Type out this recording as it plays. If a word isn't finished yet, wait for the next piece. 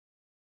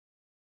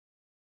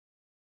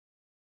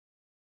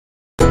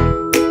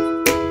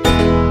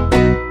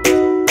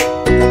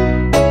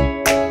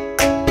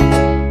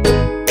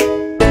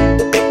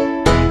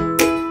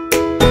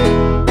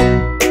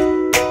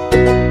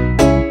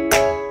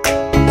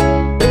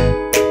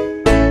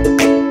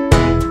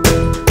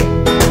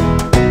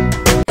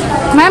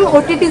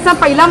OTTचा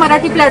पहिला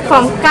मराठी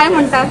प्लॅटफॉर्म, काय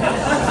म्हणतात?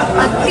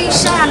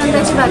 अतिशय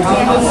आनंदाची बातमी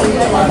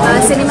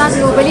आहे। सिनेमा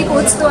ग्लोबली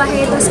पोचतो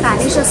आहे, तो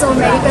स्पॅनिश असो,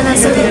 अमेरिकन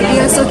असो, हिंदी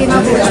असो किंवा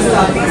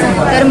भोजपुरी।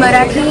 तर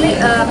मराठी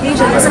आपली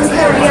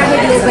जनसंख्या एवढी आहे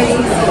ग्लोबली,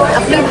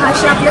 आपली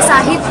भाषा, आपलं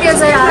साहित्य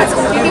जर आज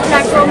OTT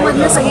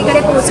प्लॅटफॉर्ममधनं सगळीकडे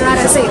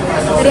पोहोचणार असेल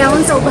तर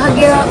याहून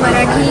सौभाग्य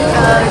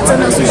मराठीचं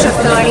नसू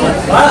शकतं। आणि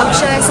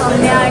अक्षय,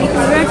 सौम्या आणि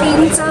पूर्ण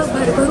टीमचं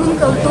भरभरून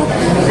कौतुक।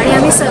 आणि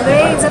आम्ही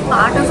सगळे जर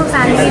पार्ट ऑफ अ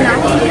फॅमिली ना,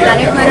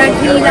 प्लॅनेट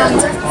मराठीला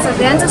आमचं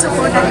सगळ्यांचा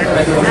सपोर्ट आहे।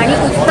 आणि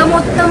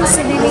उत्तमोत्तम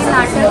सिनेमे,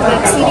 नाटक,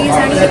 वेब सिरीज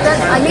आणि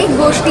इतर अनेक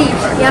गोष्टी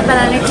या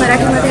प्लॅनेट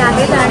मराठीमध्ये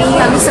आहेत आणि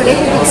आम्ही सगळे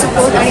खूप उत्सुक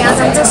आहोत। आणि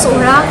आज आमचा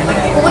सोहळा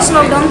पोस्ट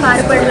लॉकडाऊन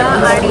पार पडला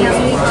आणि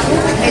आम्ही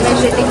खूप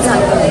एनर्जेटिक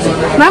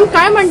झालो। मॅम,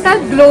 काय म्हणतात,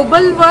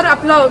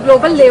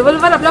 ग्लोबल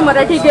लेवलवर आपलं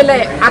मराठी गेलं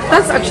आहे?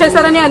 आत्ताच अक्षय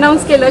सरांनी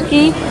अनाऊन्स केलं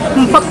की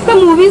फक्त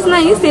मूवीज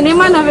नाही,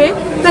 सिनेमा नव्हे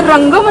तर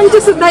रंगमंच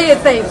सुद्धा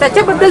येत आहे,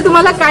 त्याच्याबद्दल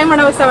तुम्हाला काय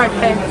म्हणावंसं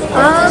वाटतंय?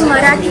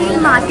 मराठी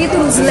मातीत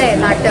रुजलंय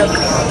नाटक,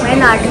 म्हणजे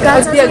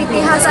नाटकाचा जो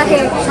इतिहास आहे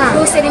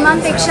तो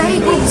सिनेमांपेक्षाही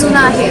खूप जुना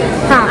आहे।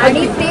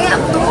 आणि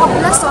तो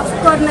आपला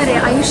सॉफ्ट कॉर्नर आहे,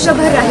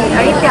 आयुष्यभर राहील।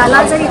 आणि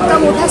त्याला जर इतका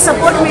मोठा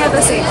सपोर्ट मिळत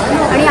असेल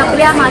आणि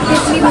आपल्या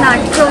मातीतली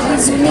नाटकं ही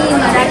जुनी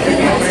मराठी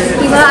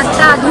किंवा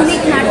आता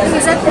आधुनिक नाटकं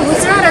जर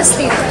पोहोचणार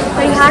असतील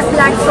तर ह्या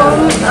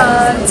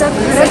प्लॅटफॉर्मचं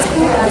खरंच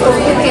खूप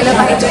कौतुक केलं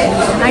पाहिजे।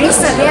 आणि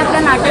सगळे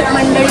आपल्या नाटक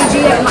मंडळी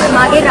जी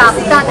मागे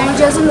राबतात आणि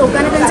जे अजून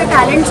लोकांना त्यांचं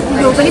टॅलेंट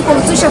ग्लोबली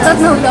पोहोचू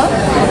शकत नव्हतं,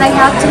 तर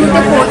ह्या थ्रू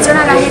ते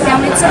पोहोचणार आहे।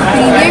 त्यामुळे इट्स अ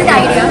ब्रिलियंट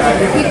आयडिया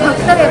की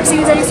फक्त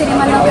वेबसिरीज आणि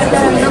सिनेमा न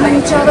करता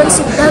रंगमंचावर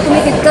सुद्धा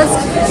तुम्ही तितकंच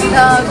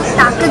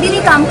ताकदीने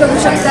काम करू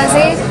शकता,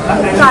 जे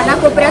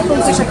कानाकोपऱ्यात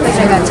पोहोचू शकतं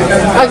जगाच्या।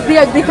 अगदी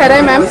अगदी खरं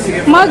आहे मॅम।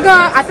 मग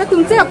आता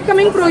तुमचे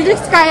अपकमिंग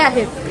प्रोजेक्ट्स काय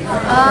आहेत?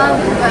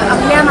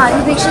 आपल्या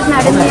माधुरी दीक्षित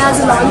मॅडमने आज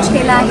लॉन्च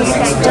केला आहे,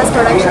 त्यांच्याच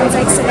प्रोडक्शनचा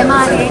एक सिनेमा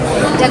आहे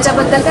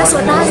ज्याच्याबद्दल त्या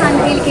स्वतः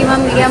सांगतील किंवा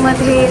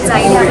मीडियामध्ये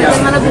जाईल।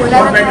 याबद्दल मला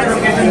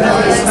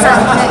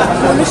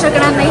बोलू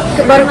शकणार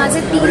नाही। बरं, माझे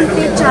 3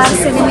 ते 4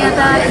 सिनेमे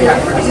आता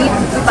मी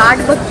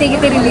वाट बघते की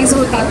ते रिलीज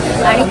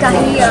होतील आणि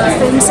काही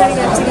फिल्म्स आणि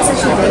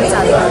वेबसिरीजचं शूटिंग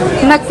चालू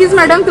आहे। नक्कीच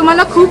मॅडम,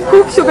 तुम्हाला खूप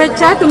खूप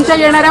शुभेच्छा तुमच्या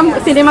येणाऱ्या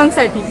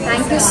सिनेमांसाठी।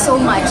 Thank you so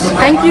much.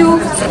 Thank you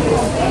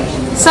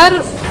sir.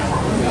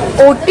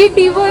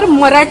 OTTवर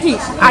Marathi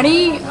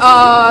आणि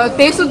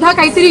ते सुद्धा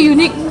काहीतरी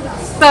युनिक,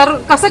 तर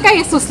कसं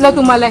काय सुचलं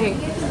तुम्हाला हे?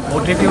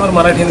 OTTवर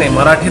मराठी नाही,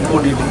 मराठीत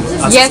OTT।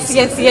 Yes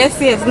yes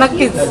yes yes,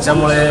 नक्कीच।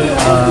 त्याच्यामुळे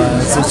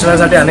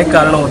सुचण्यासाठी अनेक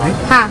कारणं होती।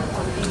 हां,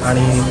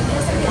 आणि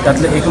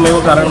त्यातलं एकमेव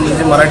कारण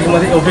म्हणजे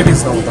मराठीमध्ये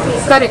OTTच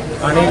नव्हतं।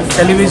 करेक्ट। आणि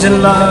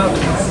टेलिव्हिजनला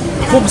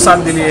खूप साथ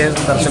दिली आहे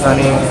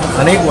दर्शकांनी,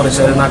 अनेक वर्ष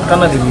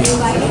नाटकांना दिली,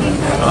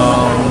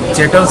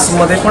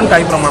 थिएटर्समध्ये पण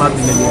काही प्रमाणात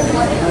दिलेली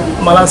आहे।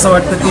 मला असं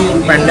वाटतं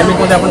की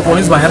पॅन्डेमिकमध्ये आपण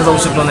कोणीच बाहेर जाऊ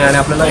शकलो नाही आणि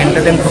आपल्याला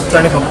एंटरटेन फक्त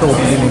आणि फक्त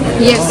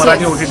OTT,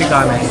 मराठी OTT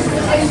का नाही,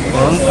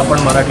 म्हणून आपण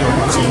मराठी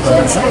OTT सुरू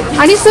करायचं।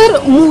 आणि सर,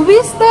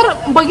 मूवीज तर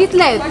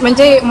बघितल्या आहेत,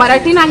 म्हणजे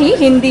मराठी नाही,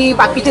 हिंदी,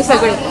 बाकीचे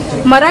सगळे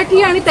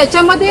मराठी, आणि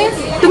त्याच्यामध्ये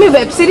तुम्ही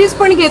वेबसिरीज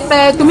पण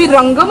घेताय, तुम्ही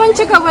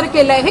रंगमंच कव्हर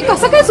केलाय, हे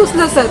कसं काय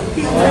सुचलं सर?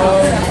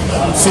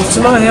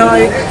 सूचना ह्या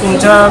एक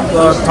तुमच्या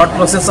थॉट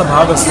प्रोसेसचा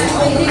भाग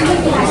असतो।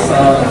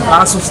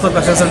 का सुचतं,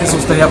 कशासाठी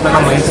सुचतं हे आपल्याला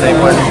माहीत नाही,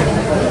 पण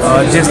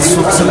जे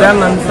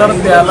सुचल्यानंतर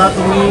त्याला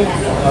तुम्ही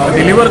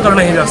डिलिव्हर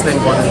करणं हे जास्त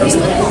इम्पॉर्टंट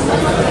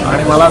असतं।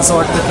 आणि मला असं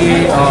वाटतं की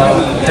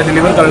ते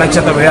डिलिव्हर करण्याची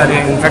आता वेळ आली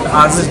आहे। इनफॅक्ट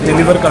आज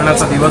डिलिव्हर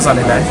करण्याचा दिवस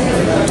आलेला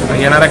आहे।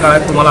 येणाऱ्या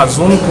काळात तुम्हाला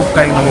अजून खूप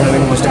काही नवीन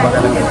नवीन गोष्टी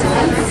बघायला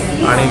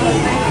मिळतील आणि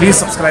प्लीज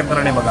सबस्क्राईब करा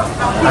आणि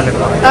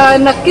बघा।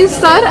 नक्कीच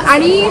सर।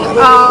 आणि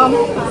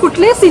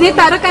कुठले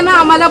सिनेतारकांना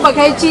आम्हाला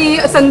बघायची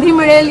संधी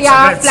मिळेल या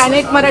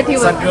प्लॅनेट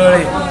मराठीवर?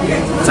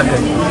 सगळे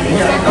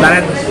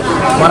प्लॅनेट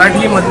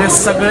मराठीमधले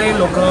सगळे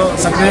लोक,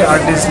 सगळे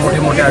आर्टिस्ट, मोठे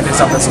मोठे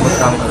आर्टिस्ट आपल्यासोबत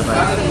काम करत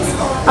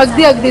आहेत।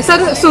 अगदी अगदी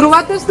सर।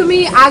 सुरुवातच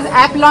तुम्ही आज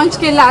ॲप लॉन्च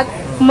केलात,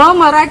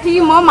 मराठी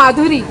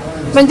माधुरी,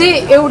 म्हणजे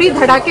एवढी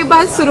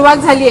धडाकेबाज सुरुवात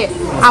झाली आहे।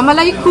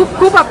 आम्हालाही खूप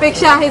खूप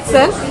अपेक्षा आहेत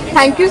सर।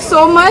 Thank you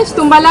so much.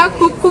 तुम्हाला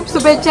खूप खूप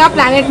शुभेच्छा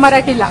प्लॅनेट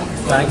मराठीला।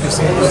 Thank you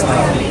so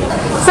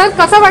much sir.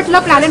 कसं वाटलं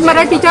प्लॅनेट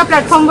मराठीच्या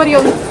प्लॅटफॉर्मवर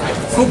येऊन?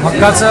 खूप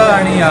हक्काचं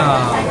आणि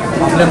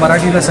आपल्या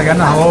मराठीला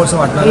सगळ्यांना हवं असं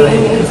वाटणारं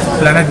आहे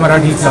प्लॅनेट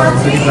मराठी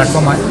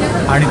प्लॅटफॉर्म आहे।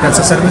 आणि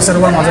त्याचं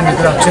सर्व माझा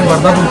मित्र अक्षय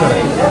वर्धापूरकर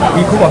आहे,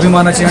 ही खूप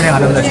अभिमानाची आणि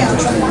आनंदाची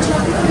गोष्ट आहे।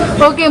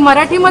 ओके,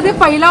 मराठीमध्ये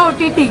पहिला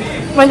OTT,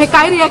 म्हणजे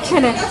काय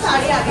रिॲक्शन आहे?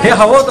 हे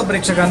हवं होतं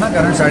प्रेक्षकांना,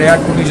 कारण 8.5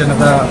 कोटी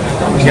जनता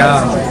या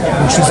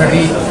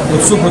गोष्टीसाठी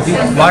उत्सुक होती,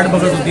 वाट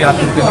बघत होती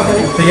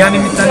आतुरतेने। तर या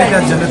निमित्ताने त्या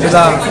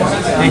जनतेला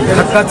एक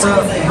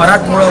हक्काचं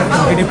मराठमोळं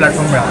OTT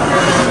प्लॅटफॉर्म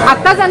मिळाला।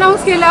 आत्ताच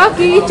अनाऊन्स केलं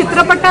की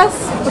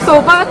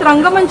चित्रपटासोबत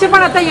रंगमंच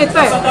पण आता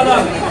येतोय,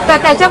 तर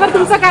त्याच्यावर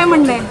तुमचं काय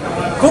म्हणणं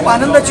आहे? खूप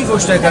आनंदाची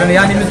गोष्ट आहे, कारण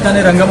या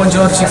निमित्ताने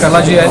रंगमंचावरची कला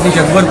जी आहे ती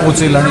जगभर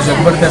पोहोचेल आणि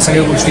जगभर त्या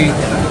सगळ्या गोष्टी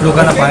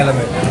लोकांना पाहायला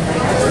मिळतील।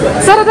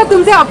 सर, आता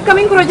तुमचे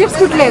अपकमिंग प्रोजेक्ट्स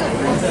कुठले आहेत?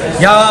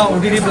 या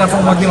OTT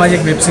प्लॅटफॉर्ममधली माझी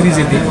एक वेबसिरीज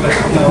येते,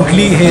 ती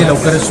कुठली हे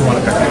लवकरच तुम्हाला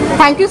कळेल।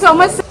 Thank you so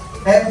much.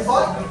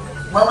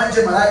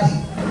 म्हणजे मराठी,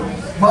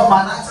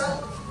 मानाचा,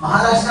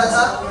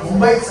 महाराष्ट्राचा,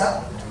 मुंबईचा,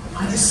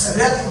 आणि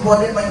सगळ्यात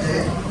इम्पॉर्टंट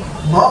म्हणजे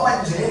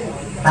म्हणजे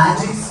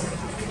मॅजिक.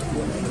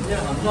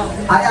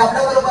 आणि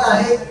आपल्या बरोबर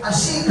आहे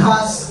अशी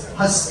खास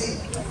हस्ती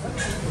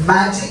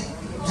मॅजिक,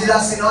 जिला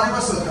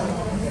सिनॉनिमस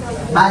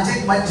होतं.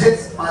 मॅजिक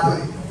म्हणजेच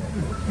Madhuri.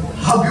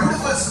 Her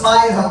beautiful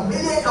smile, her $1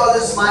 million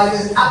smile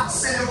is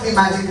absolutely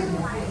magical.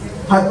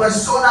 Her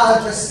persona, her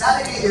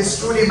personality is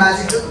truly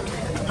magical.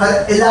 Her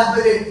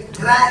elaborate,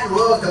 grand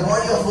work, the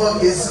body of work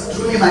is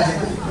truly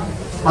magical.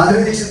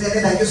 Madhuri Dixit,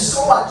 thank you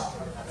so much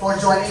for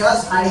joining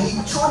us. आणि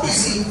ही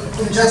छोटीशी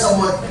तुमच्या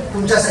समोर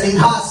तुमच्यासाठी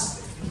खास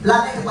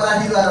planet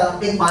Marathi द्वारा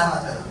एक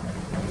मानवंदना.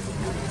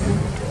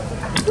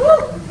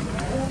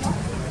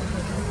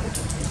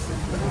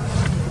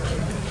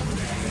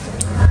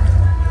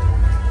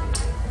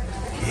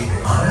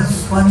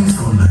 आरसपानी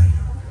सौंदर्य,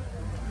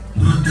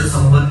 नृत्य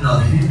संपन्न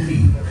अभिनेत्री,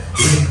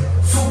 एक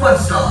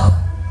सुपरस्टार.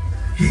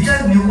 हिच्या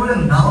निव्वळ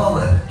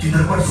नावावर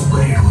चित्रपट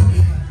सुपरहिट होत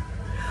गेले.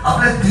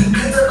 आपल्या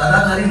दिलखेचक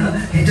अदाकारीनं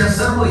हिच्या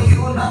सर्व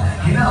हिरोंना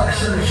हिनं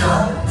अक्षरशः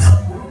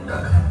झापडून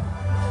टाकलं.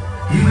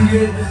 ही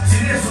म्हणजे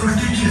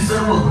सिनेसृष्टीची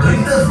सर्व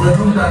गणितच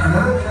बदलून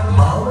टाकणार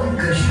बावन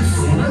कशी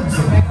सोनच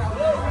जमली.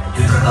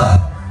 चित्रकार,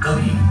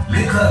 कवी,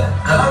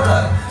 लेखक,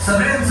 कलाकार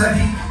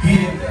सगळ्यांसाठी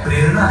ही एक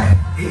प्रेरणा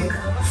आहे, एक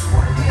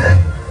स्फूर्ती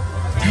आहे.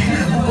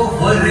 Guinness book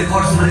of world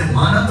records मध्ये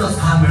मानाचं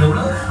स्थान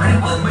मिळवणं आणि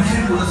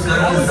पद्मश्री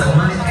पुरस्काराने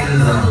सन्मानित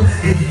केलं जाणं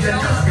हे तिच्या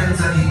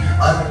चाहत्यांसाठी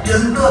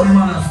अत्यंत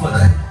अभिमानास्पद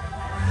आहे.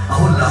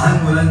 अहो, लहान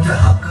मुलांच्या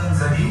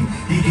हक्कांसाठी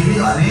ही गेली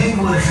अनेक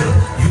वर्ष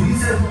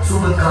युनिसेफ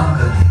सोबत काम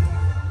करते.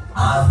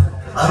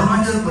 आज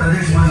अरुणाचल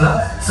प्रदेश मधला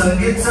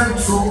संगीतचा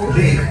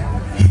लेख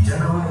हिच्या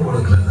नावाने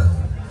ओळखला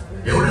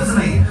जातो. एवढंच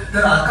नाही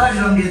तर आकाश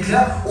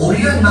गंगेतल्या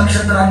ओरियन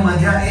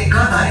नक्षत्रांमधल्या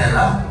एका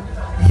ताऱ्याला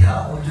या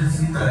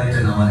ओजस्वी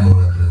ताऱ्याच्या नावाने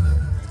ओळखलं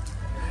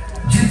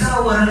जातं.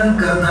 जिचं वर्णन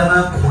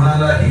करताना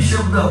कोणालाही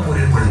शब्द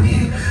अपुरे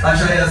पडतील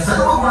अशा या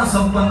सर्व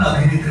गुणसंपन्न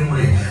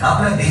अभिनेत्रीमुळे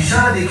आपल्या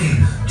देशाला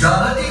देखील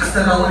जागतिक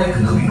स्तरावर एक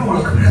नवीन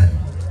ओळख मिळाली.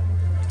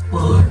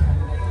 पण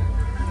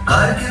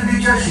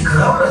कारकिर्दीच्या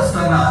शिखरावर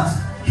असतानाच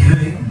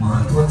हिने एक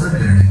महत्वाचा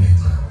निर्णय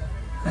घेतला.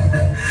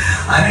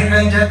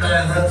 अनेकांच्या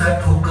काळजाचा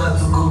ठोका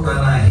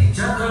चुकवताना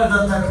हिच्या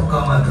काळजाचा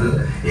ठोका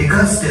मात्र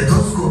एका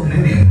स्टेथोस्कोपने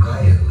नेमका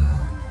घेतला.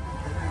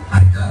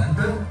 आणि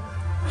त्यानंतर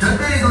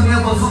चंदेरी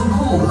दुनियापासून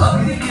दूर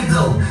अमेरिकेत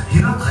जाऊन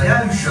हिनं खऱ्या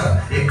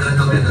आयुष्यात एक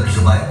कर्तव्यदक्ष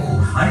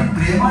बायको आणि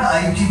प्रेमळ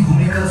आईची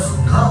भूमिका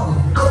सुद्धा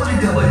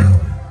उत्तमरित्या बजावली.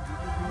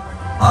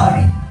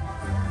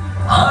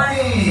 आणि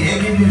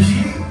एके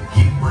दिवशी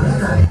ही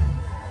परत आली.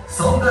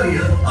 सौंदर्य,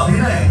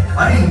 अभिनय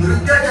आणि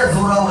नृत्याच्या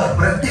जोरावर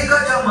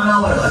प्रत्येकाच्या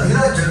मनावर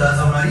अधिराज्य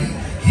गाजवणारी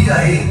ही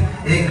आहे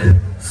एक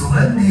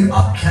सुगंधी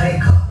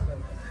आख्यायिका,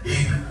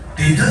 एक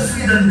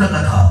तेजस्वी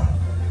दंतकथा,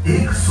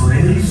 एक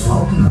सुरेली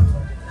स्वप्न.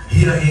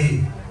 ही आहे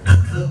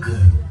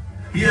ढकलकर,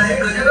 ही आहे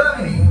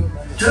गजगामिनी,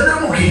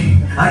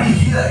 चंद्रमुखी आणि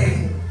ही आहे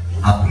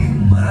आपली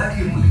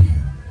मराठी मुलगी.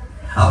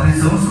 आपली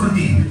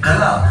संस्कृती,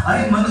 कला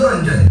आणि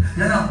मनोरंजन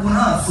यांना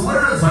पुन्हा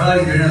सुवर्ण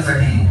झळाळी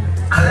देण्यासाठी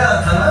खऱ्या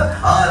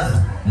अर्थानं आज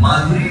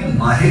माधुरी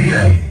माहेरी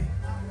आहे.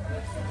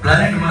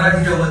 प्लॅनेट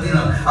मराठीच्या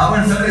वतीनं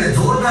आपण सगळे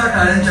जोरदार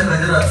टाळ्यांच्या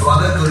गजरात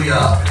स्वागत करूया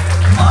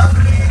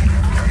माधुरी.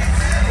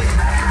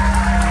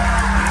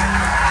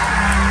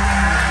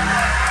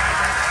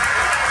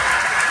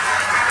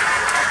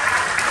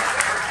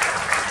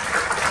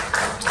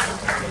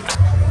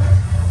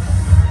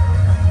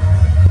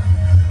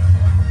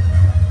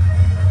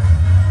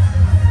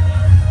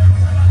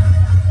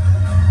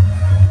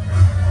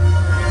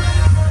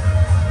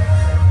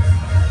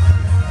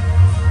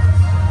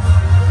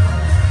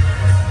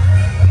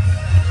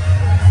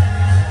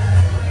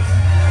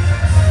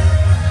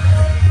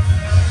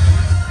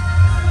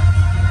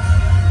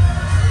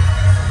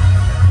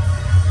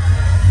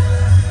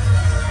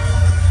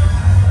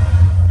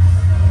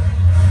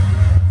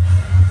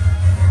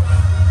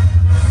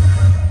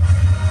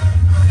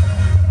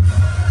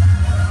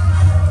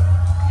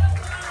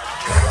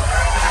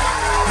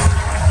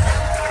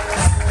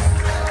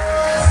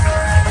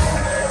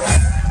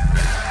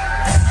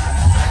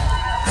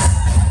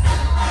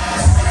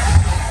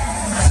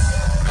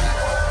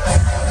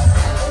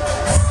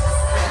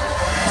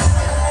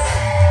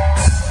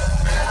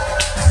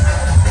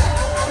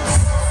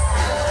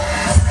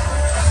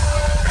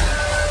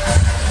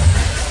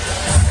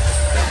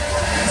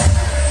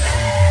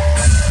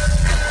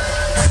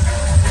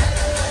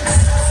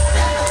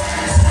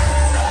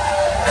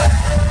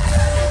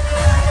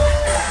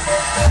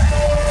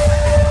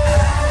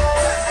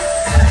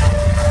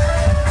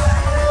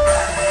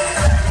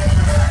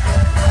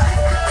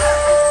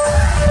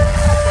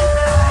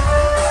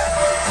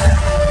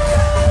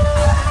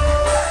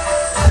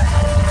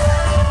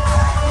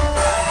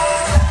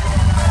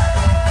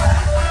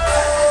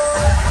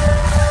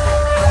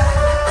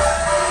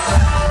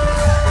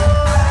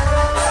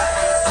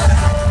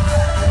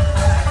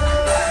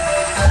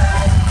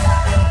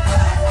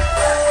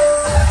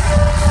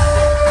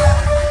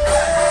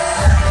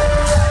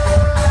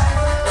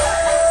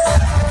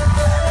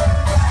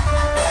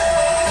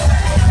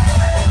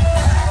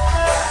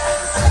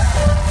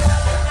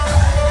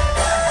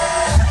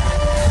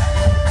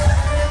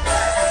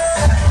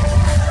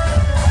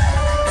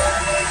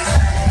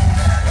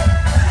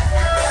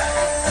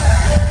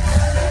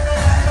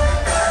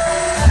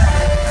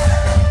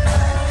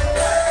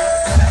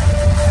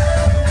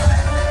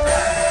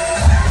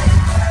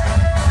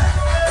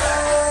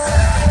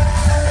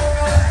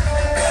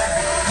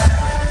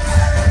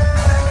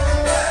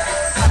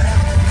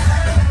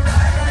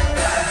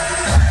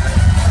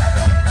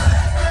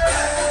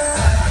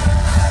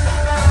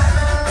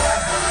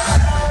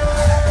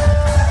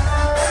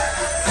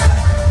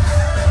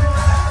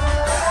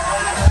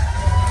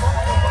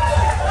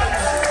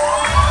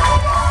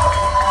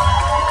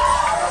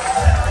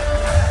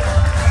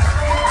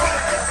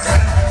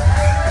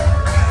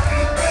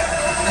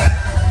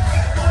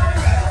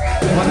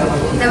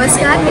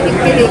 मी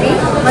दीप्ती देवी.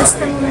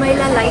 मस्त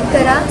मुंबईला लाईक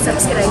करा,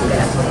 सबस्क्राईब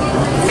करा.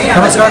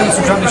 नमस्कार, मी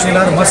सुशांत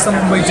शेलार. मस्त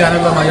मुंबई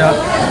चॅनलला माझ्या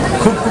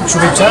खूप खूप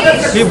शुभेच्छा.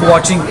 कीप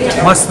वॉचिंग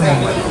मस्त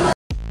मुंबई.